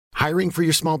Hiring for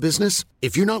your small business?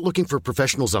 If you're not looking for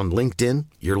professionals on LinkedIn,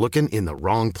 you're looking in the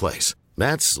wrong place.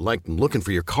 That's like looking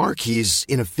for your car keys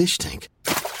in a fish tank.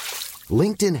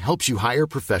 LinkedIn helps you hire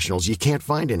professionals you can't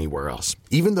find anywhere else,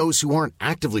 even those who aren't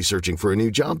actively searching for a new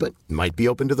job but might be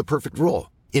open to the perfect role.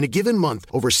 In a given month,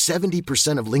 over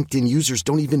 70% of LinkedIn users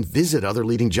don't even visit other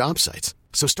leading job sites.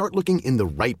 So start looking in the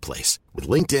right place. With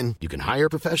LinkedIn, you can hire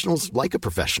professionals like a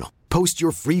professional. Post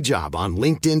your free job on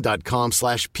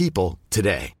linkedin.com/people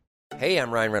today. Hey,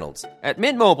 I'm Ryan Reynolds. At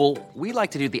Mint Mobile, we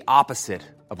like to do the opposite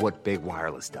of what Big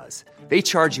Wireless does. They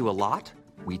charge you a lot,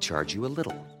 we charge you a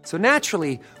little. So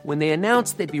naturally, when they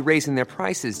announced they'd be raising their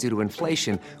prices due to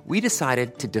inflation, we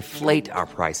decided to deflate our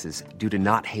prices due to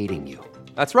not hating you.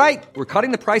 That's right. We're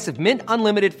cutting the price of Mint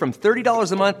Unlimited from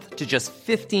 $30 a month to just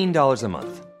 $15 a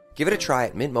month. Give it a try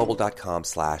at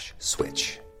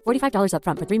mintmobile.com/switch. $45 up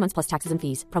front for 3 months plus taxes and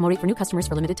fees. Promo rate for new customers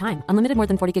for limited time. Unlimited more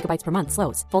than 40 gigabytes per month.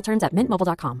 Slows full terms at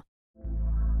mintmobile.com.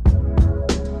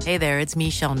 Hey there, it's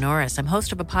Michelle Norris. I'm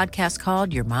host of a podcast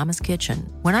called Your Mama's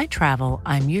Kitchen. When I travel,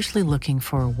 I'm usually looking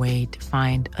for a way to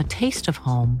find a taste of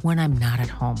home when I'm not at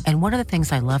home. And one of the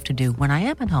things I love to do when I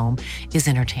am at home is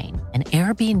entertain. And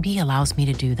Airbnb allows me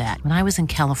to do that. When I was in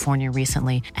California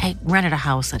recently, I rented a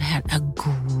house that had a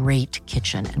great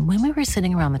kitchen. And when we were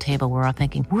sitting around the table, we were all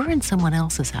thinking, we're in someone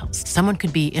else's house. Someone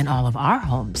could be in all of our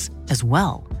homes as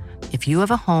well. If you have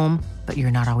a home, but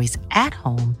you're not always at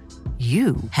home,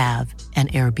 you have an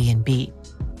Airbnb.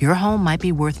 Your home might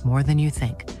be worth more than you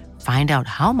think. Find out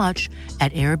how much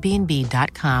at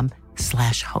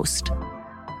airbnb.com/host.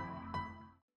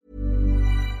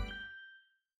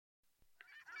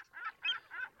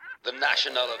 The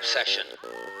National Obsession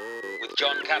with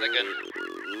John Cadigan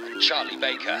and Charlie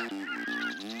Baker.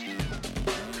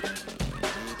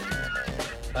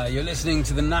 You're listening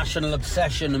to the National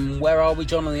Obsession, and where are we,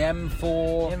 John? On the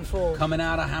M4. M4. Coming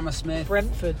out of Hammersmith.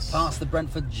 Brentford. Past the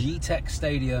Brentford G-Tech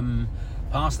Stadium.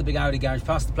 Past the big Audi garage.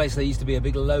 Past the place there used to be a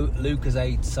big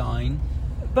Lucasade sign.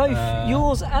 Both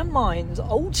yours and mine's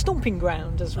old stomping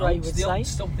ground, as Ray would say. Old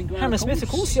stomping ground. Hammersmith, of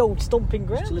course, the old stomping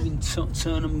ground. Still live in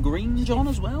Turnham Green, John,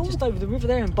 as well. Just over the river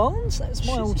there in Barnes. That's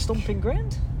my old stomping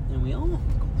ground. There we are. Of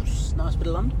course. Nice bit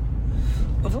of London.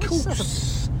 Of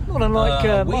course. Not unlike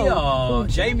we are.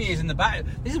 Jamie is in the back.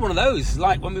 This is one of those.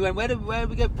 Like when we went. Where did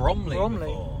we go? Bromley.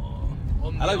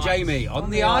 Hello, ice. Jamie. On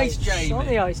the ice, Jamie. On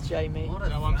the ice, Jamie. What a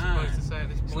fan. I'm supposed to say at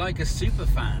this point. He's like a super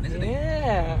fan, isn't he?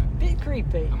 Yeah. Bit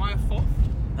creepy. Am I a fourth?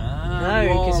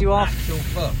 No, because you are actual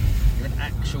foot. You're an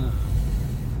actual.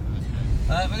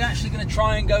 We're actually going to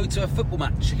try and go to a football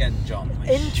match again, John.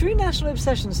 In true National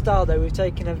Obsession style, though, we've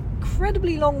taken an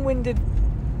incredibly long-winded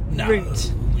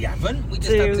route. We haven't. We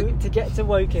just have to get to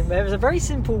Woking. There was a very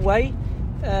simple way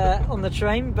on the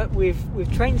train, but we've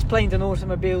trains, planes, and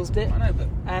automobiles it. I know, but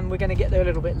and we're going to get there a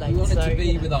little bit late. We wanted to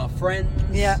be with our friends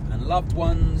and loved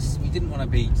ones. We didn't want to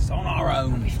be just on our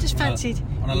own. We've just fancied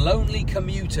on a lonely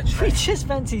commuter train. We just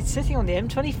fancied sitting on the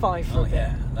M25 for a bit.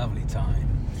 Yeah, lovely time.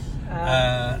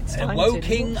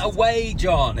 Woking away,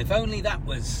 John. If only that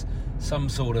was some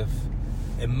sort of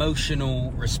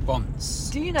emotional response.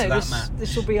 Do you know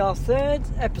this will be our third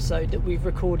episode that we've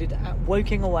recorded at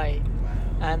Woking away,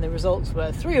 and the results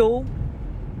were 3-3,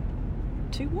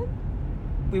 2-1.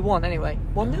 We won anyway,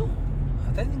 1-0.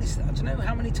 I don't know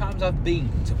how many times I've been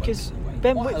to Woking away.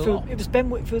 Ben Whitfield. It was Ben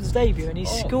Whitfield's debut, and he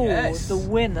scored the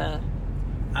winner.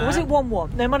 Or was it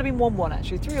 1-1? No, it might have been 1-1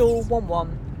 actually. 3-3,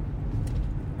 1-1.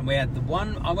 And we had the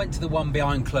one. I went to the one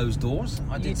behind closed doors.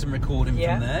 I did some recording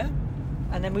from there.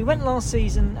 And then we went last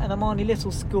season, and Armani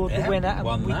Little scored the winner,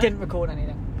 and we didn't record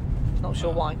anything. Not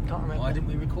sure why. Can't remember. Why didn't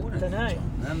we record anything?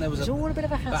 Don't know. And there was all a bit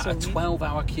of a hassle. About a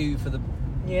 12-hour queue for the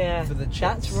chips.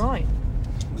 That's right.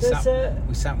 We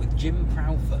sat with Jim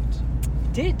Proudfoot.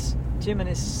 Did Jim and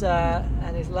his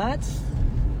lads?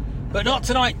 But not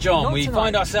tonight, John. Not we tonight.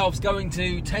 Find ourselves going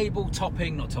to table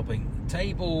thirding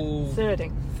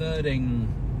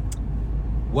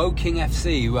Woking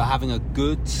FC, who are having a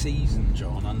good season,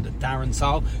 John, under Darren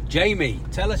Sarll. Jamie,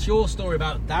 tell us your story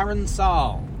about Darren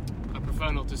Sarll. I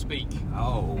prefer not to speak.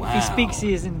 Oh, wow. If he speaks,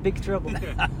 he is in big trouble.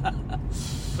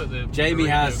 Jamie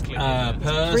has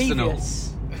personal...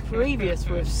 Previous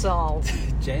with Sarll.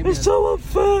 It's so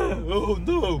unfair. Oh,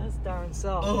 no. That's Darren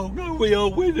Sarll. Oh, no, we are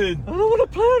winning. I don't want to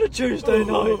play on a Tuesday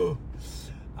night.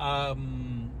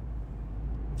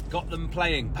 Got them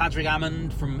playing Padraig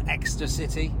Hammond from Exeter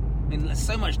City. I mean, there's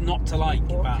so much not to like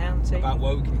about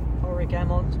Woking. Padraig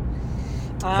Hammond.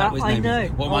 Is that his name? I know.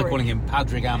 What am I calling him?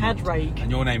 Padraig Hammond. Padraig. And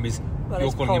your name is...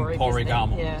 you're calling him Padraig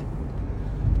Hammond. Yeah.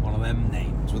 One of them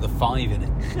names with a 5 in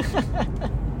it.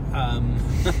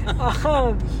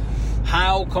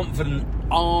 How confident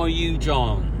are you,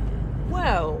 John,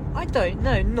 Well, I don't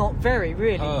know, not very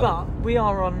really, but we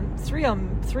are on three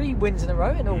wins in a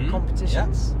row in all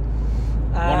competitions.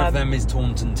 Yeah. One of them is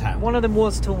Taunton Town. One of them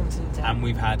was Taunton Town. And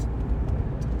we've had,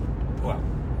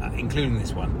 including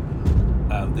this one,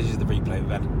 this is the replay, we've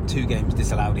had 2 games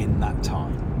disallowed in that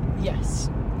time. Yes.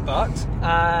 But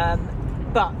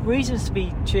reasons to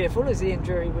be cheerful, as Ian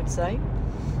Drury would say.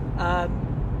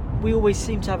 We always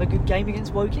seem to have a good game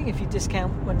against Woking, if you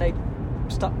discount when they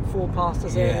stuck 4 past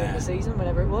us earlier in the season,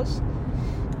 whenever it was.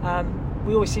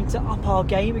 We always seem to up our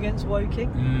game against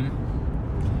Woking.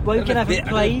 Woking haven't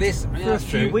played for a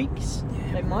few weeks.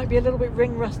 Yeah, they might be a little bit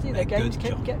ring rusty. Their games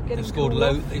kept getting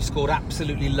They've scored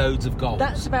absolutely loads of goals.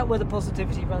 That's about where the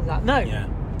positivity runs out. No,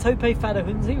 Tope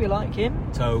Fadahunzi, we like him.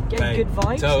 Getting good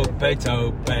vibes. Tope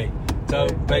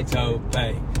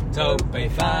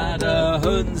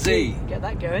Fadahunzi. Get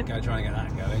that going. Go try and get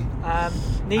that going.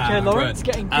 Nico Lawrence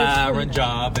getting good. Aaron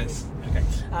Jarvis. Okay.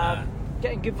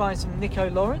 Getting good vibes from Nico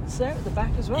Lawrence there at the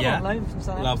back as well. On loan from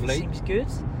Southampton. Lovely. Seems good.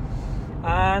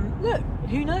 Look,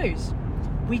 who knows?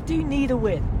 We do need a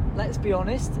win. Let's be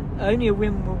honest. Only a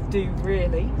win will do,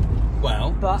 really.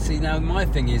 Well, but see, now my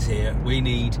thing is here, we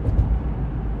need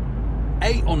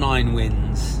 8 or 9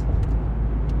 wins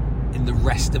in the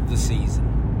rest of the season.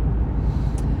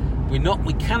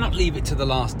 We cannot leave it to the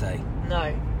last day.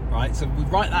 No. Right, so we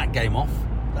write that game off.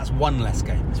 That's one less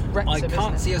game. Wrexham, I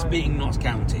can't see us beating Notts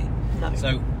County. No.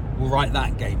 So we'll write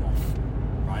that game off.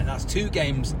 Right, that's 2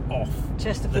 games off.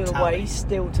 Chesterfield away,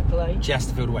 still to play.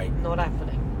 Chesterfield away. Not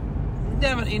happening.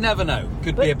 You never know.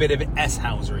 Could be a bit of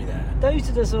S-housery there. Those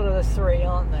are the sort of the 3,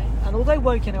 aren't they? And although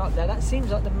Woking are up there, that seems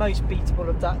like the most beatable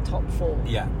of that top 4.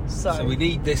 Yeah. So we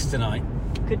need this tonight.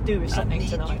 Could do with something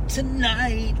tonight. I need you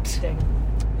tonight. Ding,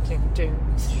 ding, ding.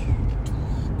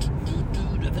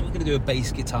 I think we're going to do a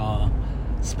bass guitar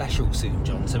special soon,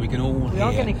 John, so we can all hear. We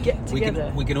are going to get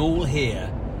together. We can all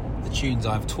hear the tunes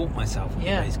I've taught myself on the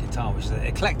bass guitar, which is an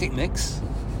eclectic mix.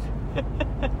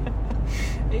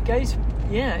 It goes,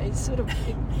 it's sort of...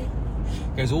 It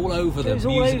goes all over the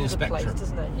musical all over the spectrum. place,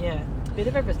 doesn't it? Yeah, bit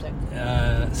of everything.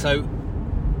 So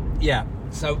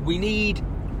we need...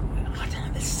 I don't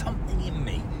know, there's something in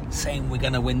me saying we're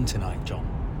going to win tonight, John.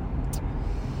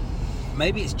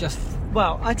 Maybe it's just...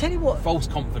 Well, I tell you what... false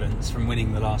confidence from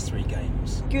winning the last 3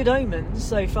 games. Good omens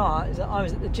so far is that I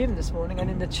was at the gym this morning, and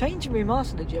in the changing room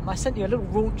after the gym, I sent you a little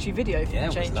raunchy video from the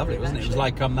changing room. Yeah, it was lovely, wasn't it? It was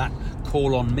like that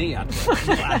Call on Me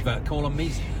advert. Call on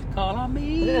Me. Call on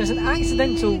Me. There was an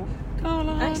accidental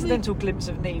glimpse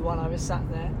of knee while I was sat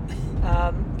there.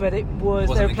 But it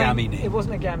wasn't a gammy knee. It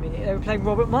wasn't a gammy knee. They were playing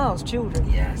Robert Miles'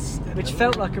 Children. Yes. Which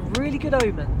felt like a really good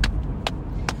omen.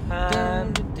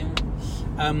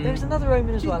 There was another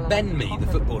omen as well. Ben Mee, the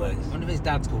footballer, one of his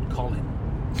dad's called Colin.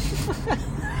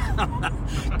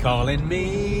 Calling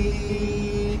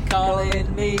me,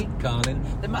 calling me, calling.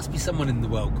 There must be someone in the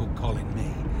world called Colin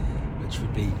Me,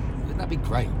 wouldn't that be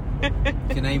great?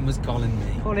 If your name was Colin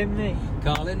Me. Colin Me.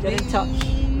 Colin Get Me. in touch.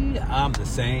 I'm the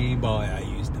same boy I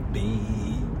used to be.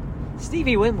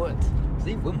 Stevie Winwood.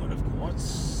 Steve Winwood, of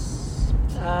course.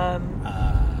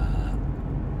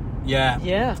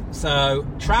 Yeah. So,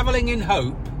 travelling in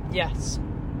hope. Yes.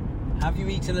 Have you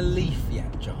eaten a leaf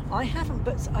yet, John? I haven't,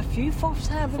 but a few FOFs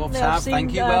have. FOFs have,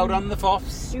 thank you, well done the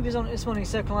FOFs. Who was on it this morning?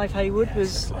 Sir Clive Hayward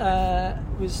was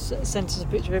sent us a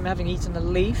picture of him having eaten a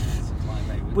leaf,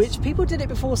 which people did it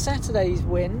before Saturday's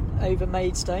win over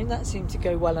Maidstone. That seemed to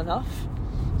go well enough.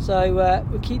 So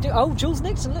we keep doing... Oh, Jules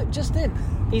Nixon, look, just in.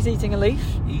 He's eating a leaf.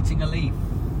 Eating a leaf.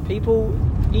 People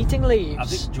eating leaves. I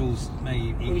think Jules may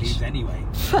eat leaves anyway.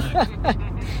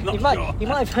 You might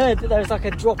have heard that there was like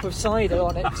a drop of cider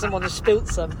on it. Someone has spilt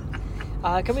some.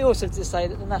 Can we also just say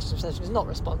that the National Association is not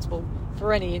responsible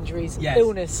for any injuries,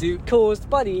 illness caused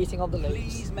by the eating of the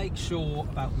leaves. Please make sure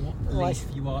about what leaf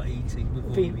you are eating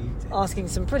before you eat it. Asking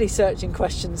some pretty searching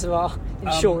questions of our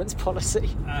insurance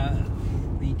policy.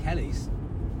 The Kellys,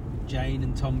 Jane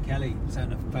and Tom Kelly,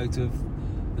 sent a photo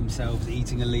of themselves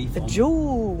eating a leaf. A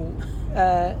dual,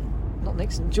 not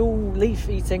Nixon, dual leaf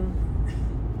eating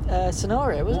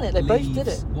scenario, wasn't it? They both did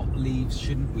it. What leaves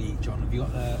shouldn't we eat, John? Have you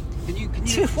got? Can you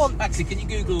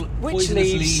Google which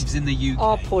poisonous leaves in the UK?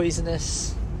 Are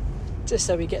poisonous? Just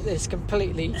so we get this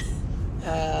completely.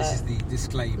 This is the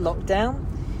disclaimer. Locked down.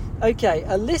 Okay,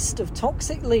 a list of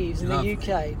toxic leaves in the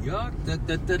UK. If you won't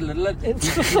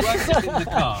sit in the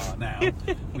car now,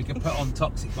 we can put on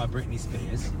Toxic by Britney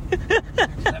Spears.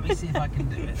 Let me see if I can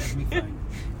do it. Let me phone.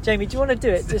 Jamie, do you want to do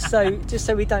it just so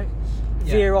we don't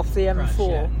veer off the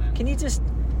M4? Can you just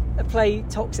play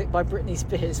Toxic by Britney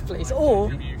Spears, please?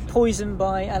 Or Poison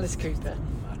by Alice Cooper?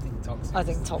 I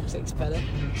think Toxic's better.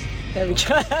 There we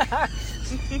go.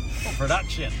 What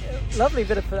production. Lovely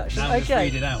bit of production. Now just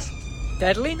read it out.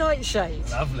 Deadly Nightshade.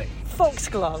 Lovely.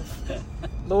 Foxglove.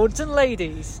 Lords and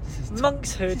Ladies.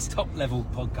 Monk's Hood. This is top level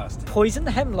podcasting. Poison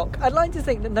Hemlock. I'd like to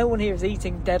think that no one here is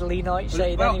eating Deadly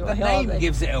Nightshade Well, anyway. the name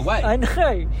gives it away. I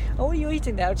know. Oh, what are you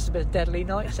eating now? Just a bit of Deadly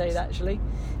Nightshade, actually.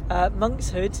 Monk's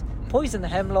Hood, Poison the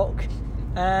Hemlock,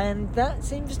 and that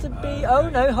seems to be... Oh,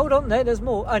 no, hold on. There's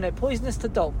more. Oh, no, Poisonous to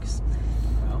Dogs.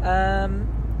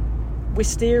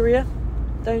 Wisteria.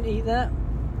 Don't eat that.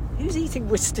 Who's eating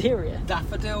wisteria?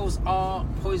 Daffodils are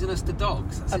poisonous to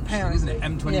dogs. That's Apparently,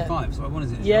 interesting, isn't it? M25. Yeah. So what one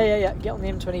is it? Yeah. Get on the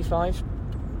M25.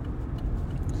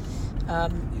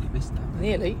 Nearly missed that.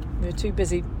 Nearly. We're too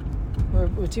busy.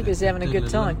 We're too busy having a good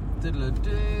time. Am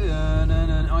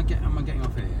I getting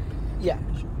off here? Yeah.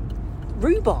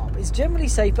 Rhubarb is generally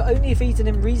safe, but only if eaten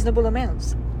in reasonable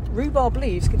amounts. Rhubarb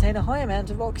leaves contain a high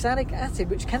amount of oxalic acid,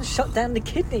 which can shut down the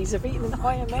kidneys if eaten in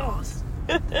high amounts.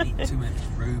 Eat too much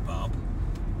rhubarb.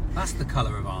 That's the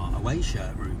colour of our away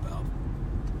shirt, rhubarb.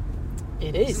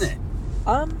 It is. Isn't it?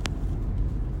 Are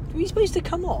you supposed to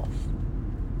come off?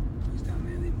 It's down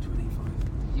there, the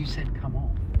M25. You said come off.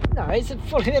 No, it's a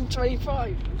full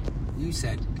M25. You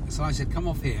said, so I said come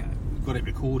off here. We've got it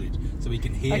recorded so we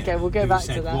can hear. Okay, we'll go who back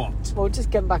said to that. What. We'll just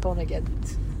get back on again.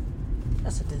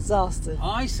 That's a disaster.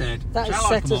 I said, That has shall I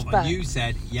set come us off? back. And you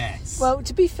said yes. Well,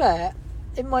 to be fair,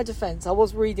 in my defence, I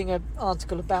was reading an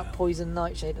article about poison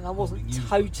nightshade, and I wasn't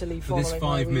totally for following this where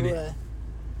 5 we minute. were.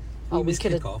 We We missed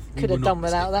could kick-off. We have will done not miss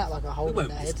without that, kick-off. like a hole We in won't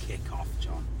the miss head. kick off,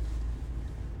 John.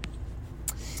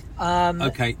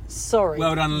 Okay. Sorry.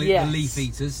 Well done, the Yes. leaf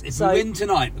eaters. If So- we win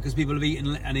tonight, because people have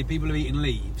eaten, and if people have eaten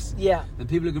leaves, Yeah. then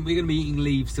we're going to be eating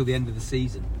leaves till the end of the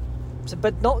season. So,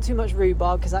 but not too much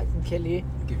rhubarb because that can kill you.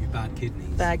 Give you bad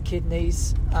kidneys. Bad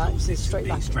kidneys. course, So it's straight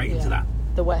back straight into that.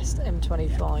 The West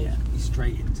M25. Yeah, you're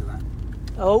straight into that.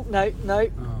 Oh no! Oh,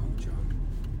 John,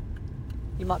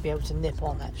 You might be able to nip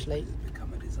on actually. it's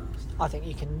become a disaster. I think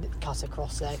you can cut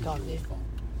across there, It is can't your you? fault.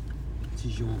 It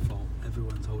is your fault.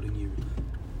 Everyone's holding you.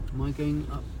 Am I going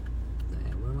up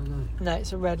there? Where am I going? No,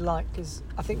 it's a red light because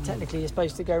I think technically you're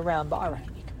supposed to go round, but I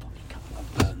reckon you can probably come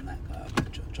on. Burn that guy up.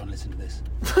 John, listen to this.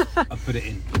 I put it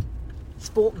in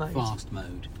Sport mode. fast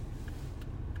mode.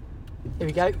 Here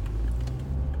we go.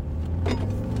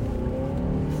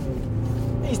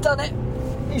 He's done it.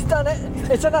 He's done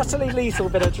it. It's an utterly lethal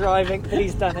bit of driving, but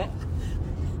he's done it.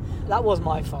 That was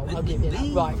my fault. I'll give you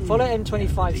that. Right, follow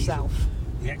M25 south.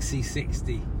 The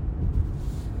XC60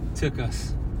 took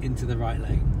us into the right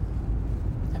lane.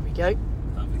 There we go.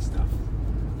 Lovely stuff.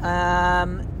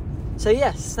 So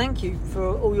yes, thank you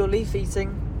for all your leaf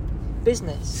eating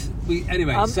business.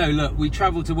 So look, we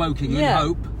travelled to Woking in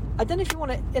hope. I don't know if you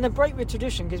want it in a break with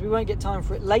tradition because we won't get time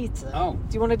for it later. Oh.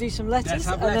 Do you want to do some letters? Let's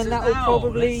have and letters then that will now.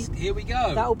 probably Here we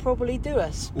go. that will probably do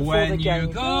us before When the game.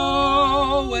 you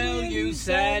go, will you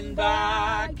send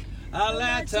back a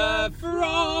letter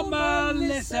from a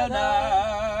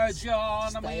listener?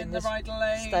 John, am I in the right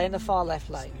lane? Stay in the far left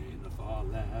lane. Stay in the far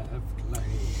left lane.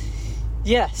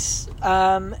 Yes.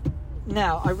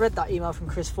 Now, I read that email from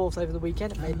Chris Forth over the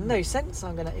weekend. It made no sense.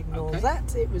 I'm going to ignore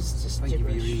that. It was just Thank you for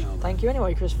gibberish. your email, Thank you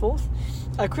anyway, Chris Forth.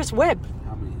 Chris Webb.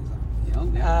 How many is that?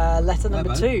 Yeah. Letter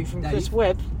number Webbo. 2 from Dave. Chris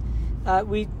Webb.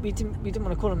 We didn't want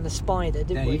to call him the Spider,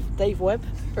 did we? Dave. Dave Webb.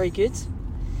 Very good.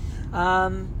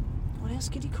 What else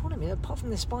could you call him? Apart from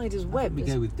the Spider's web. We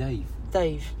go with Dave.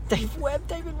 David Webb.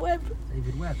 David Webb.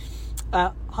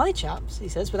 Hi chaps, he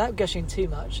says, without gushing too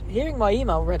much. Hearing my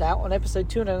email read out on episode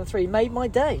 203 made my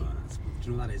day. Do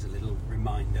you know what that is? A little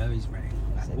reminder. He's ready.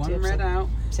 That So one tips read and- out.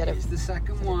 said it- Here's the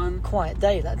second one. Quiet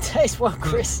day that day as well,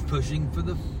 Chris. Pushing for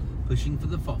the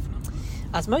FOF number.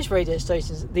 As most radio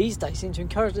stations these days seem to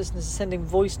encourage listeners sending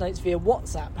voice notes via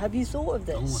WhatsApp, have you thought of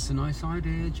Oh, what's this? a nice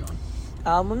idea, John.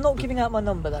 I'm not giving out my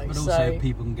number though, But also so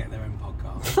people can get their own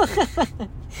podcast.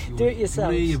 do it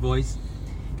yourselves. You hear your voice.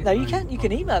 Get No, your you own can. You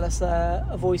can podcast. email us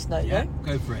a voice note. Yeah,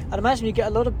 though. go for it. I'd imagine you get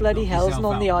a lot of bloody Knock hells and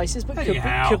yourself on the out. ices, but Bloody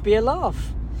hell. could be a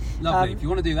laugh. Lovely. If you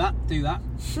want to do that, do that.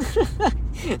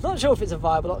 Not sure if it's a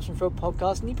viable option for a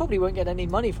podcast, and you probably won't get any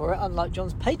money for it, unlike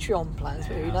John's Patreon plans.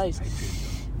 But who Yeah, knows? Patreon.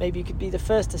 Maybe you could be the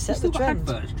first to set Still the got trend.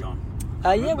 adverts, John.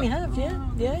 Yeah, Remember? we have. Yeah.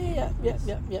 Oh,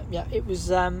 Yeah. It was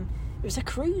a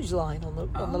cruise line on the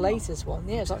Oh. latest one.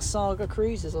 Yeah, it's like Saga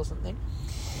Cruises or something.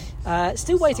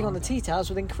 Still waiting on the tea towels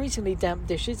with increasingly damp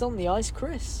dishes on the ice,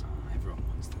 Chris. Oh, everyone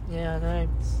wants them. Yeah, I know.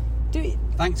 Do it.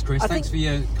 Thanks, Chris. I Thanks for think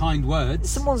your kind words.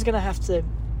 Someone's going to have to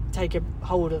take a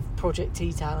hold of Project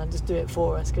Tea Towel and just do it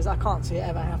for us because I can't see it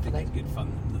ever I think happening. it's good fun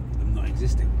them not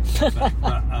existing. but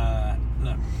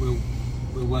look,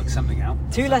 We'll work something out.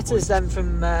 2 letters then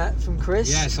from Chris.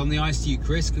 Yes, on the ice to you,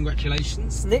 Chris.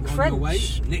 Congratulations. Nick On French. your way.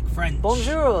 Nick French.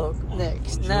 Bonjour, Nick.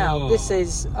 Bonjour. Now this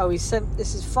is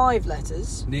this is 5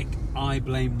 letters. Nick, I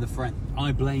blame the French.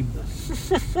 I blame them.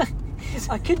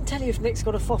 I couldn't tell you if Nick's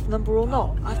got a FOF number or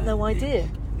not. I've no idea.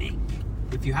 Nick.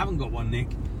 If you haven't got one,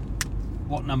 Nick,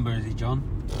 what number is he, John?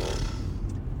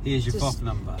 Here's your FOF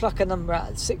number. Pluck a number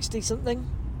out of 60 something.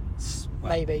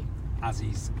 Well, Maybe. As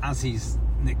he's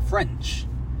Nick French,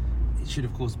 it should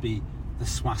of course be the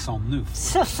 69.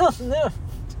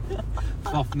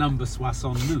 FOF number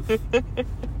 69.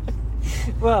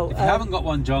 Well, if you haven't got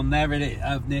one, John, there it is.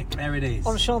 Nick, there it is.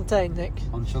 Enchanté, Nick.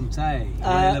 Enchanté.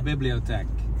 La bibliothèque.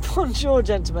 Bonjour,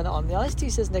 gentlemen. On the Ice Tea,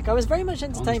 says Nick. I was very much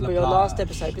entertained by your last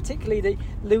episode, particularly the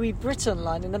Louis Vuitton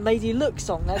line in the Made You Look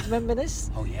song. Now, do you remember this?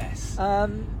 Oh, yes.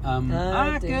 Gucci.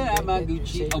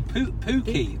 Oh,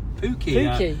 Pookie.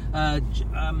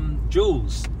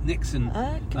 Jules Nixon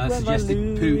suggested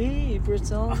Louis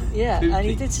Vuitton. Yeah, Pookie. And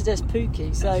he did suggest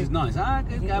Pookie. So this is nice. I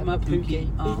could get my Pookie.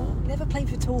 He never played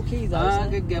for Torquay though. I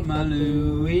could get my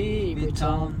Louis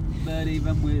Vuitton, but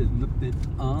even with the bit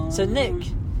on. So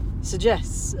Nick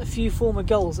suggests a few former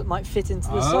goals that might fit into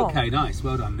the song. Okay, nice.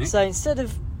 Well done, Nick. So instead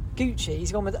of Gucci,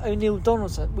 he's gone with O'Neill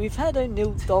Donaldson. We've had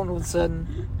O'Neill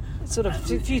Donaldson. Sort of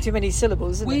a few too many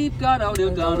syllables, isn't We've got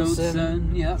O'Neill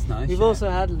Donaldson. Yeah, that's nice. We've also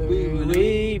had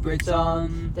Louis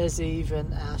Vuitton. There's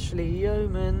even Ashley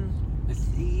Yeoman.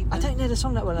 I don't know the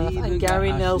song that well enough. And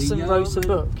Gary Nelson wrote a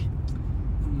book.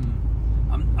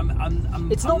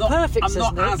 It's not perfect,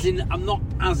 says Nick. I'm not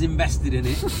as invested in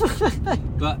it,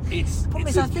 but it's a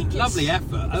lovely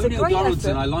effort. O'Neill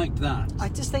Donaldson, I liked that. I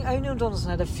just think O'Neill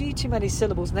Donaldson had a few too many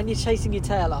syllables, and then you're chasing your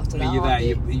tail after that. You're there,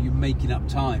 you're making up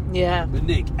time. Yeah. But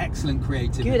Nick, excellent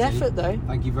creativity. Good effort, though.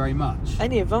 Thank you very much.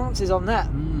 Any advances on that,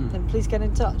 then please get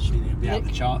in touch. I mean, it'll be out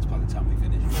the charts by the time we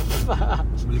finish. We'll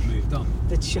have moved on.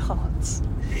 The charts.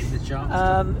 In the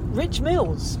charts. Rich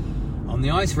Mills. On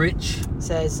the ice, Rich.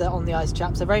 Says, on the ice,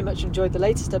 chaps, I very much enjoyed the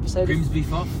latest episode Grimsby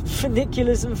Foff.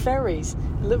 Funiculars and Ferries.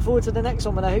 I look forward to the next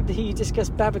one when I hope to hear you discuss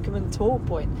Babacombe and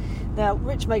Torpoint. Now,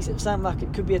 Rich makes it sound like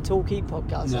it could be a Torquay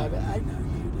podcast. No,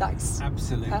 that's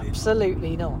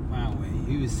absolutely not. Wow,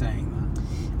 who is saying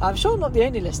that? I'm sure I'm not the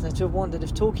only listener to have wondered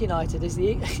if Torquay United is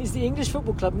the English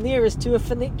football club nearest to a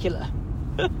funicular.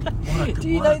 Do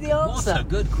you know the answer? What a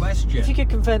good question. If you could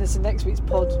confirm this in next week's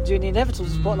pod during the inevitable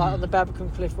spotlight on the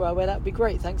Babacombe Cliff Railway, that would be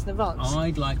great. Thanks in advance.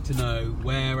 I'd like to know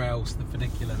where else the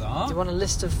funiculars are. Do you want a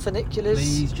list of funiculars?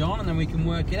 Please, John, and then we can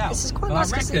work it out. This is quite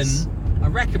nice. I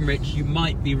reckon, Rich, you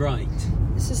might be right.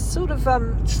 This is sort of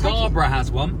Scarborough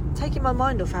has one. Taking my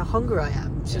mind off how hungry I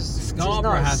am.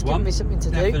 Scarborough has one. Giving me something to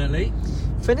do. Definitely.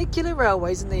 Funicular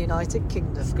railways in the United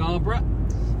Kingdom. Scarborough.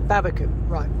 Babacombe,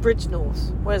 right. Bridge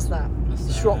North. Where's that?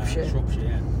 That's, Shropshire. Shropshire,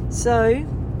 yeah. So,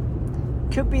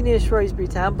 could be near Shrewsbury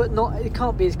Town, but not. It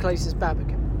can't be as close as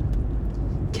Babacombe.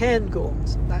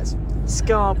 Cairngorms. That's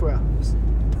Scarborough.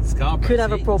 Scarborough could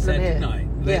have a problem here.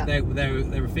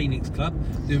 They're a Phoenix club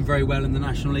doing very well in the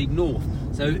National League North.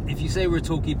 So if you say we're a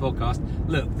Torquay podcast,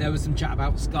 look, there was some chat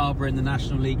about Scarborough in the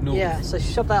National League North. Yeah, so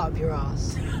shove that up your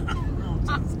arse.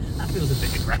 That feels a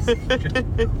bit aggressive.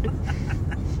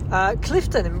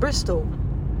 Clifton in Bristol.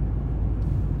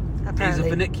 Apparently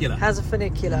has a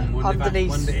funicular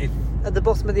underneath at the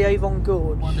bottom of the Avon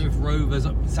Gorge. Wonder if Rovers,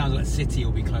 it sounds like City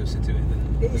will be closer to it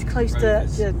than it is close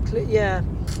Rovers. Yeah.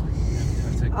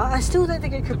 I still don't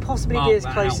think it could possibly be as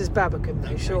close as Babacombe, though.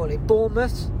 Okay. Surely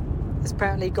Bournemouth has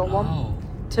apparently got one.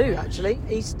 2 actually.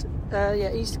 East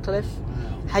Cliff.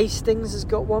 Wow. Hastings has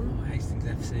got one. Oh, Hastings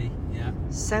FC. Yeah.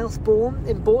 Southbourne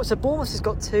so Bournemouth has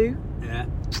got 2. Yeah.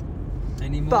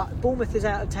 Any more? But Bournemouth is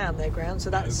out of town, their ground, so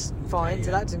that's fine. Yeah.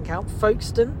 So that doesn't count.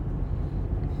 Folkestone.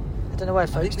 I don't know where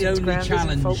Folkestone's ground is. I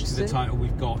think the only challenge to the title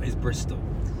we've got is Bristol.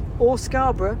 Or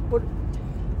Scarborough. What?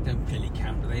 Don't really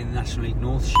count, do they? In the National League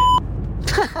North shit.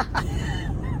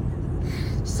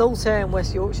 Saltaire in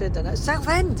West Yorkshire, don't know.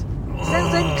 Southend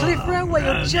Cliff Railway,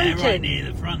 you're joking. Right near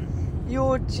the front.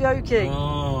 You're joking.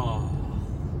 Oh.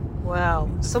 Wow.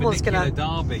 Someone's going to...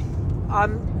 derby.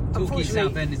 Torquay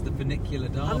Southend is the funicular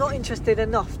derby. I'm not interested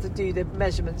enough to do the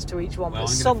measurements to each one, but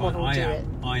someone will do it.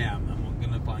 I am. I'm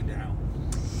going to find it out.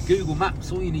 Google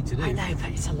Maps, all you need to do. I know, but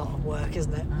it's a lot of work,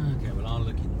 isn't it? Okay, well, I'll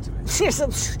look into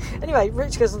it. Anyway,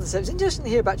 Rich goes on to say, it's interesting to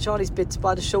hear about Charlie's bid to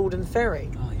buy the Shaldon Ferry.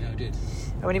 Oh, yeah, I did.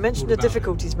 And when he mentioned the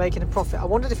difficulties making a profit, I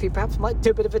wondered if he perhaps might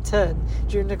do a bit of a turn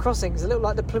during the crossings. It looked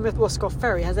like the Plymouth Wascott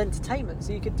Ferry has entertainment,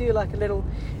 so you could do like a little...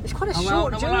 It's quite a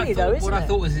short journey, though, isn't it? What I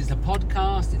thought was it's a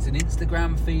podcast, it's an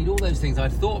Instagram feed, all those things. I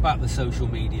thought about the social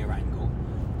media angle,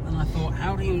 and I thought,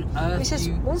 how on earth He says,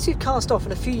 once you've cast off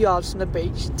and a few yards from the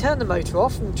beach, turn the motor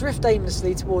off and drift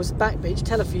aimlessly towards the back beach,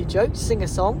 tell a few jokes, sing a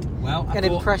song, an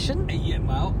impression. Yeah,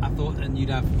 well, I thought, and you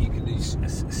could do a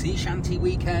sea shanty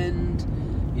weekend,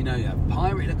 you have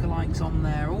pirate lookalikes on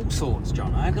there, all sorts,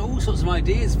 John. I had all sorts of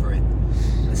ideas for it.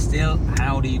 But still,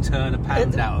 how do you turn a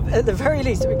pound out of it? At the very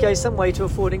least, it would go some way to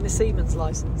affording the seaman's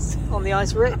licence on the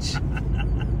Ice Rich.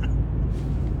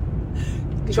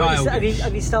 Childish.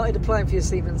 Have you started applying for your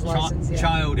seaman's licence yet?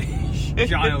 Childish.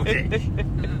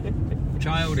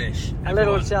 Childish. A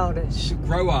little childish.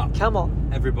 Grow up. Come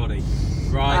on. Everybody.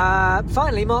 Right.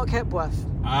 Finally, Mark Hepworth.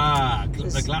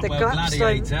 The Gladwell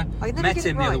Gladiator. I never Met get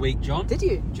him it the other right. week, John. Did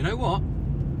you? Do you know what?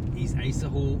 He's Asa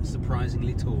Hall,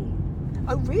 surprisingly tall.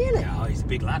 Oh, really? Yeah, he's a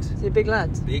big lad. He's a big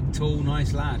lad. Big, tall,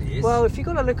 nice lad, he is. Well, if you've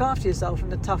got to look after yourself in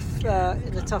the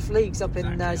tough leagues up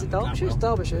in is it Derbyshire? It's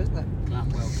Derbyshire, isn't it?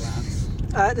 Gladwell Glads.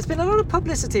 There's been a lot of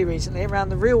publicity recently around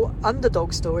the real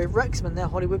underdog story of Wrexham, their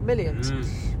Hollywood Millions,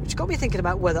 which got me thinking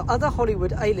about whether other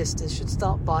Hollywood A-listers should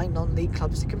start buying non-league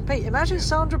clubs to compete. Imagine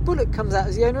Sandra Bullock comes out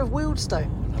as the owner of Wealdstone,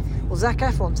 or Zac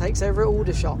Efron takes over at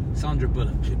Aldershot. Sandra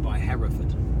Bullock should buy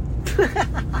Hereford.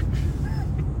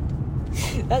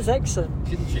 That's excellent.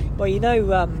 Shouldn't she?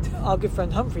 Well, our good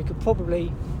friend Humphrey could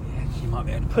probably she might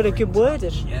be able to put a good word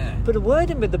in. Yeah. Put a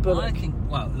word in with the Bullock. I think,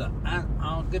 well, look,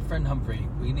 our good friend Humphrey,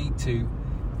 we need to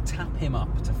tap him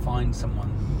up to find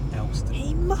someone else.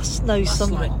 He must know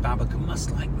someone. Must like Babbage,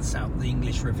 must like the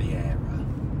English Riviera.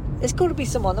 There's got to be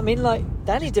someone. I mean, like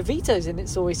Danny DeVito's in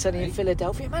It's Always Sunny in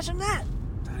Philadelphia. Imagine that.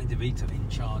 Danny DeVito in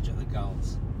charge of the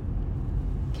Gulls.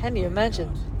 Can you imagine?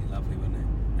 God, it'd be lovely, wouldn't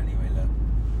it? Anyway,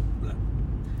 look.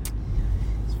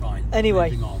 It's fine.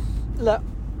 Anyway, moving on. Look.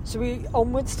 So we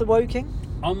onwards to Woking.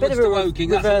 Onwards to Woking.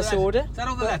 Reverse order. Is that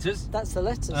all the letters? That's the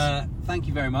letters. Thank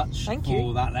you very much Thank for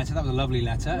you. that letter. That was a lovely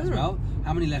letter as well.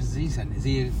 How many letters has he sent? Is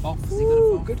he a FOF? Has he got a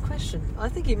Ooh, FOF? good question. I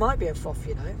think he might be a FOF,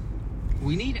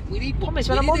 We need Promise,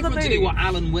 when I'm on the everyone to do move. what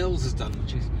Alan Wells has done,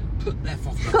 which is put their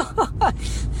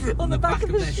FOF on the back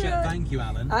of the their shirt. Thank you,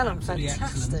 Alan. Alan, Absolutely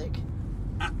fantastic. Excellent.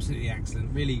 Absolutely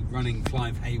excellent. Really running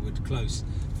Clive Hayward close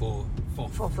for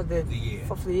FOF of the year.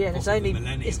 FOF of the year. And FOF of the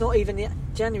millennium. it's not even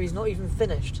January's not even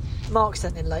finished. Mark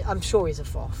sent in late. I'm sure he's a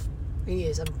FOF. He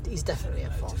is. He's definitely a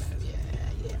FOF. Yeah.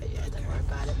 Don't worry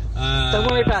about it. Don't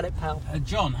worry about it, pal.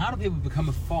 John, how do people become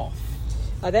a FOF?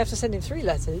 They have to send in 3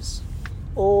 letters,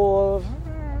 or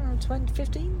 20,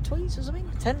 15 tweets or something.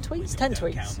 10 tweets. 10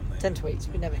 tweets. 10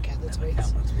 tweets. We never count the tweets.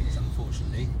 Count the tweets,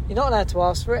 unfortunately. You're not allowed to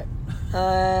ask for it.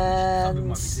 Some people might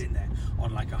be sitting there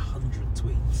on like 100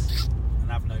 tweets and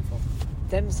have no FOF.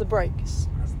 Them's the breaks.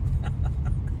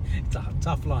 It's a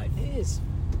tough life. It is.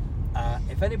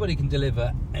 If anybody can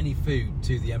deliver any food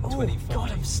to the M25, Oh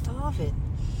God, I'm starving.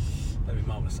 that'd be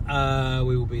marvellous.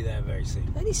 We will be there very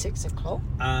soon. Only 6 o'clock.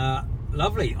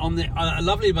 Lovely. On the a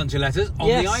lovely bunch of letters on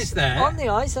Yes, the ice there. on the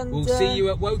ice, and we'll see you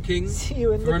at Woking see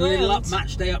you in for the a little ground.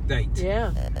 match day update.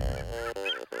 Yeah.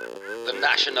 The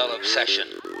National Obsession.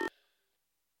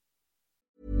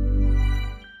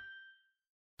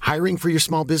 Hiring for your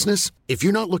small business? If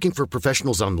you're not looking for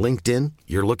professionals on LinkedIn,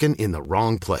 you're looking in the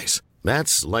wrong place.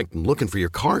 That's like looking for your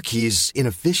car keys in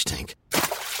a fish tank.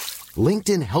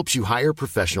 LinkedIn helps you hire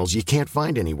professionals you can't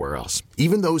find anywhere else,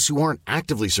 even those who aren't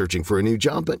actively searching for a new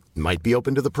job but might be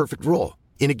open to the perfect role.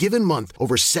 In a given month,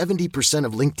 over 70%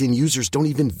 of LinkedIn users don't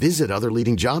even visit other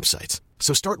leading job sites.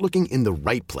 So start looking in the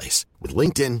right place. With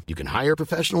LinkedIn, you can hire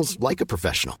professionals like a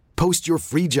professional. Post your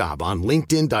free job on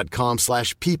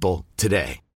linkedin.com/people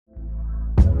today.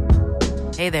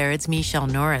 Hey there, it's Michelle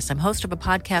Norris. I'm host of a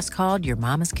podcast called Your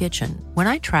Mama's Kitchen. When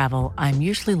I travel, I'm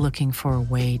usually looking for a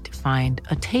way to find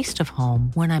a taste of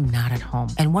home when I'm not at home.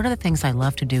 And one of the things I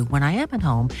love to do when I am at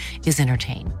home is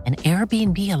entertain. And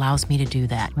Airbnb allows me to do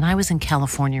that. When I was in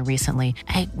California recently,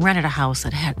 I rented a house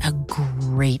that had a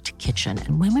great kitchen.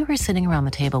 And when we were sitting around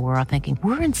the table, we were all thinking,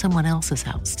 we're in someone else's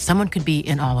house. Someone could be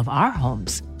in all of our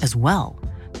homes as well.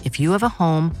 If you have a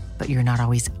home, but you're not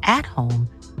always at home,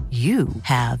 you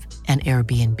have an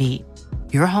Airbnb.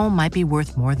 Your home might be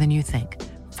worth more than you think.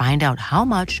 Find out how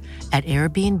much at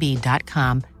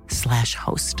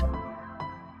airbnb.com/host.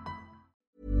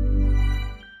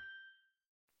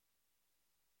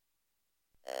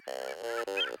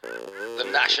 The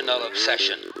National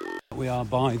Obsession. We are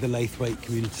by the Laithwaite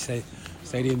Community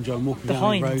Stadium, John, walking down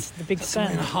Behind the road. the big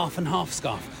Someone in stand. a half and half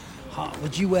scarf.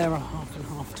 Would you wear a half and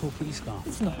half Torquay scarf?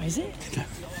 It's not, is it?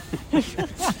 They're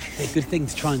a good thing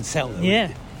to try and sell, though.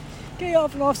 Yeah. Get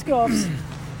off and off scarves.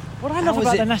 What I love How is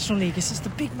about it- the National League is just the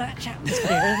big match atmosphere,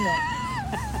 isn't it?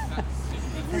 It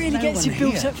really no gets you one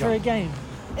built here, up for a game.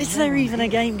 Is there even a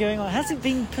game going on? Has it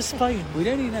been postponed? We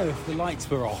don't even know if the lights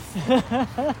were off.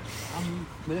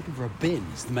 We're looking for a bin.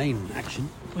 It's the main action.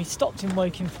 We stopped in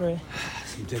Woking for a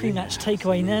pre-match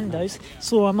takeaway Nando's.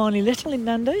 Saw Armani Little in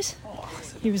Nando's.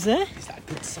 He was there. Is that a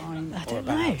good sign I or a don't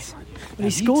bad know. sign? Well,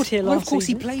 he scored here Well, last of course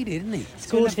season. he played here, didn't he?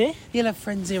 Scored here. He'll have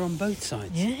friends here on both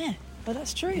sides. Yeah, but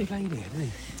that's true. He played here, didn't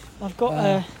he? I've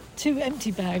got 2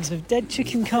 empty bags of dead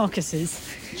chicken carcasses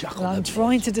that I'm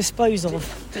trying to dispose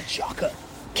of. The chocker.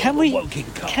 Can we? Woking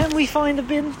Cup. Can we find a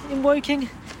bin in Woking?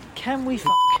 Can we?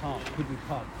 Could we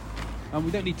park? And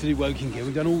we don't need to do Woking gear.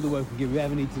 We've done all the Woking gear we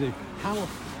ever need to do. How are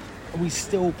we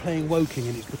still playing Woking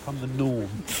and it's become the norm?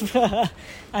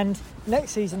 And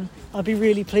next season, I'll be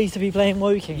really pleased to be playing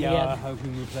Woking Yeah, again. I'm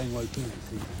hoping we're playing Woking next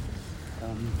season.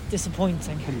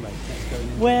 Disappointing. Anyway, let's go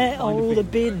in. Where Find are a all bin. the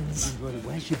bins?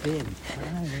 Where's your bin? I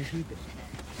don't know, where's your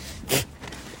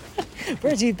bin?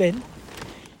 Where's you been?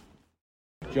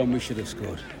 John, we should have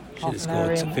scored. Should have Half an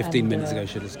hour scored. in 15 and, minutes ago,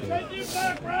 should have scored.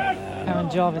 Aaron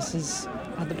Jarvis has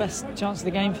had the best chance of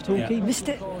the game for Torquay. Yeah. Missed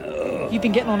it. You've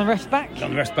been getting on the ref's back.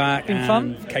 On the ref's back. Been and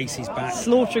fun. Casey's back.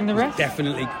 Slaughtering the ref.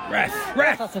 Definitely. Ref!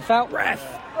 Ref! That's a foul. Ref!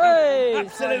 Hey,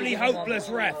 Absolutely hopeless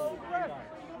ref.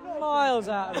 Miles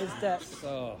out of his depth.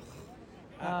 Oh,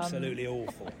 absolutely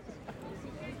awful.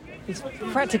 He's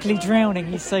practically drowning.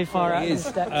 He's so far out of his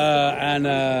depth.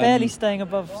 Barely staying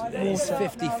above It's a water,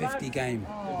 50-50 game.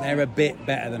 They're a bit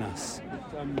better than us.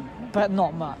 but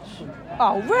not much.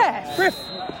 Oh, ref!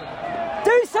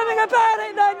 Do something about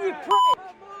it then, you prick!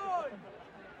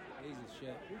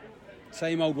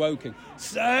 Same old Woking.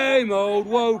 Same old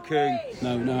Woking.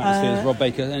 No atmosphere. Rob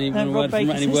Baker. Any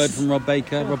word from Rob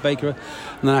Baker? Rob Baker,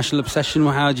 and the National Obsession.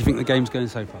 How do you think the game's going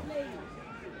so far?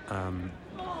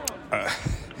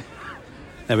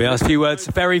 There we are.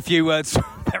 Very few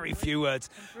words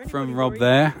from Rob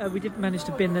there. We did manage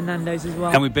to bin the Nando's as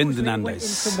well. And we binned the Went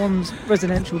Nando's. into one's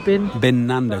residential bin. Bin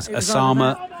Nando's. It was either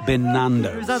Osama bin It was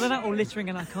Nando's. either that or littering,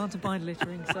 and I can't abide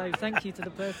littering. So thank you to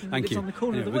the person who Thank lives you. on the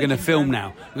corner Yeah, of the we're going to Woking film fan.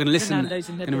 now. We're going to listen. Nando's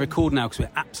in We're the going to bin. record now because we're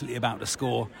absolutely about to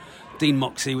score. Dean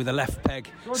Moxey with a left peg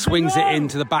swings it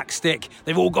into the back stick.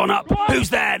 They've all gone up.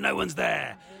 Who's there? No one's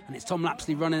there. And it's Tom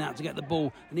Lapsley running out to get the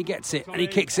ball, and he gets it, and he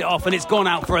kicks it off, and it's gone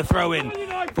out for a throw-in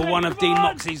for one of Dean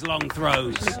Moxey's long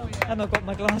throws. And I've got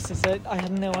my glasses, so I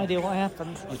had no idea what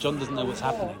happened. Well, John doesn't know what's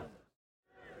happening.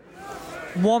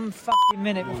 1 fucking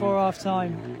minute before half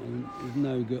time, It's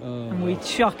no good. and we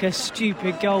chuck a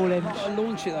stupid goal in.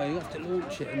 Launch it though. You have to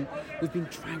launch it, and we've been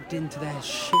dragged into their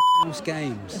shit house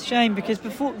games. It's a shame because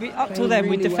up till then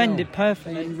we defended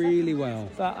perfectly, Playing really well.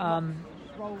 but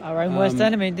our own worst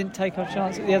enemy didn't take our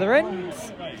chance at the other end,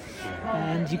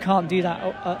 and you can't do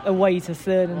that away to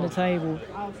third in the table.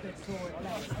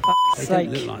 They Sake.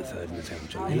 don't look like third in the table,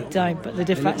 John. They don't, but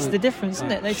that's the difference,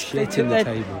 isn't it? They shit took in the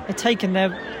table. they're taking their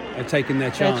They've taken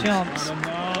their chance. That's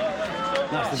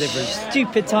the difference.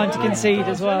 Stupid time to concede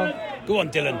as well. Go on,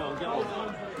 Dylan.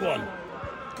 Go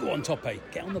on, Toppe.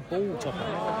 Get on the ball, Toppe.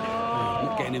 Oh,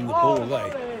 not getting him the ball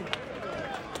away.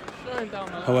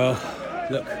 Oh well,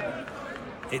 look.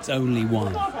 It's only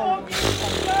one.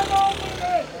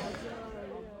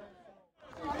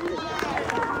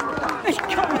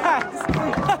 Come back!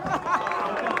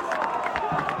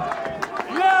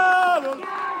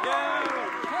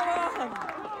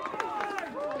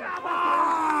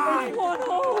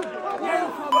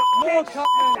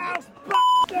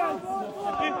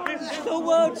 The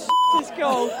world's shittest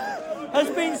goal has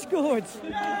been scored.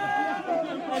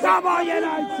 Come on,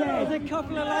 United! There's a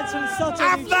couple of lads from Sutton.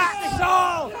 Have that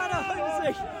soul!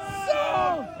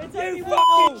 It's only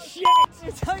 1-1.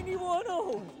 It's only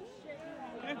 1-1.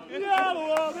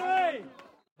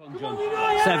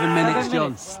 7 minutes,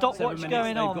 John. Stopwatch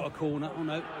going on. They've got a corner. Oh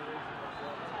no.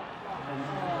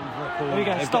 There we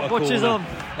go. Stopwatch is on.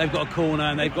 They've got a corner,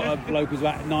 and they've got a bloke who's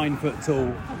about 9 foot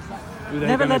tall.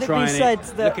 Never let it be said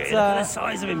that look at the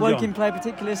size of him, John. Woking play a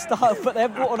particular style, but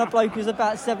they've brought on a bloke who's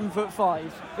about 7'5".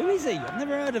 Who is he? I've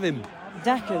never heard of him.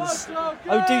 Dackers.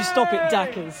 Oh, do stop it,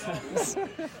 Dackers.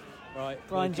 Right,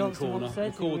 Brian Woking Johnson corner. once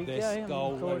said, Record this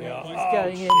goal. There we are. It's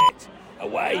going in. Shit.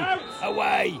 Away!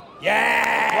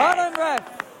 Yeah! Well done, ref.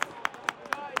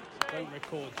 Don't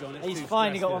record, John. It's He's too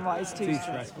finally got stressful. one right. It's too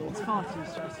stressful. stressful. It's far too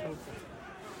stressful.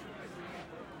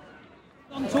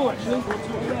 On tour, actually.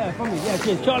 Yeah, from me. Yeah,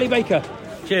 cheers. Charlie Baker.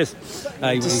 Cheers.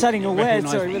 Just selling your wares,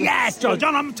 sorry. Yes, John,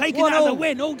 I'm taking that as a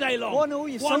win all day long.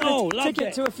 1-1, you sold a ticket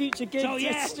it. to a future gig John, to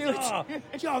yes, Stuart.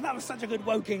 John, that was such a good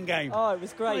Woking game. Oh, it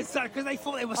was great. Because they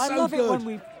thought they were I so love good. it when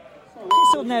we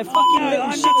piss on their fucking little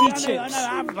shitty chips. I know,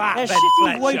 have that, They're Ben shitty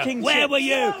Fletcher. Woking Where chips. were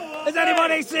you? Has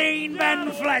anybody seen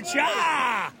Ben Fletcher?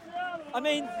 I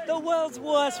mean, the world's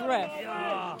worst ref.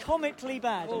 Comically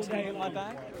bad. I'm staying at my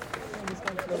back.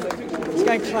 Let's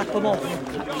go and clap them off.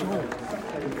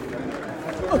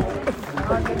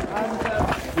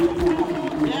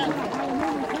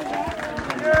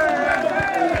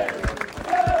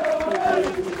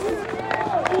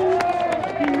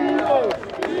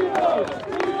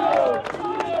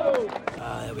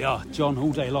 There we are, John,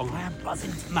 all day long. I am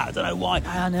buzzing from that. I don't know why.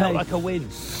 I know. Felt like a win.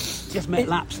 Just met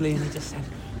Lapsley and he just said,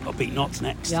 got to beat Notts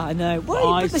next. Yeah, I know. But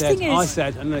I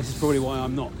said, and this is probably why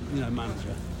I'm not,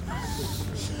 manager.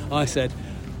 I said,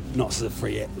 Notts is a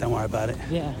free hit. Don't worry about it.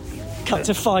 Yeah. Cut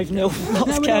to 5-0. No,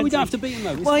 we don't have to beat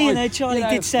them though. Well, Charlie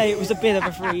did say it was a bit of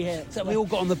a free hit. So we all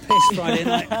got on the piss Friday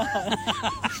night.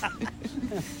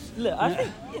 Look, I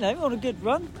think, on a good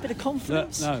run, bit of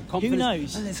confidence. Confidence. Who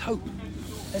knows? And there's hope.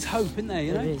 There's hope, isn't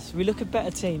there? There is. We look a better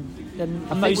team than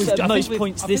at most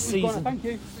points this season. Thank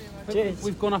you. Cheers.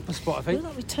 We've gone up a spot, I think. Look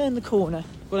like we turned the corner.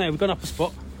 Well, no, we've gone up a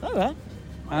spot. All right.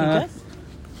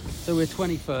 So we're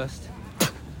 21st.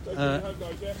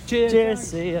 Cheers. Cheers.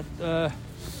 See ya.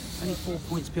 Only 4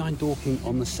 points behind Dorking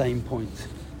on the same point,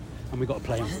 and we've got to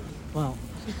play them. Wow.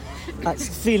 That's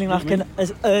feeling like an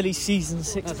early season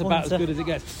 6-pointer. That's about as good as it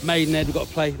gets. Maidenhead, we've got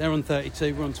to play. They're on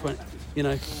 32. We're on 20.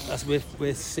 That's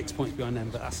we're 6 points behind them,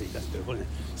 but that's doable, isn't it?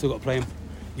 So we've got to play them.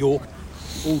 York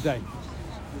all day.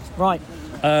 Right.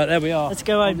 There we are. Let's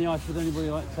go home. On the ice. Would anybody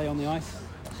like to say on the ice?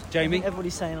 Jamie?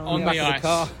 Everybody's saying on the back ice. Of the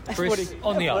car. Chris?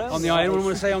 On the ice. On the ice. Anyone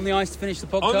want to say on the ice to finish the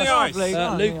podcast?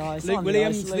 On the ice. Luke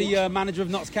Williams, the manager of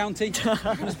Notts County. Want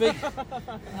to speak? No.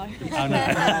 Oh,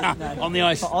 no. On the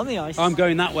ice. On the ice. I'm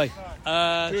going that way.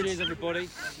 Cheers, everybody.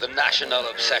 The National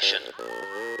Obsession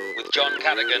with John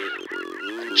Cadogan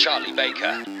and Charlie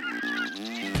Baker.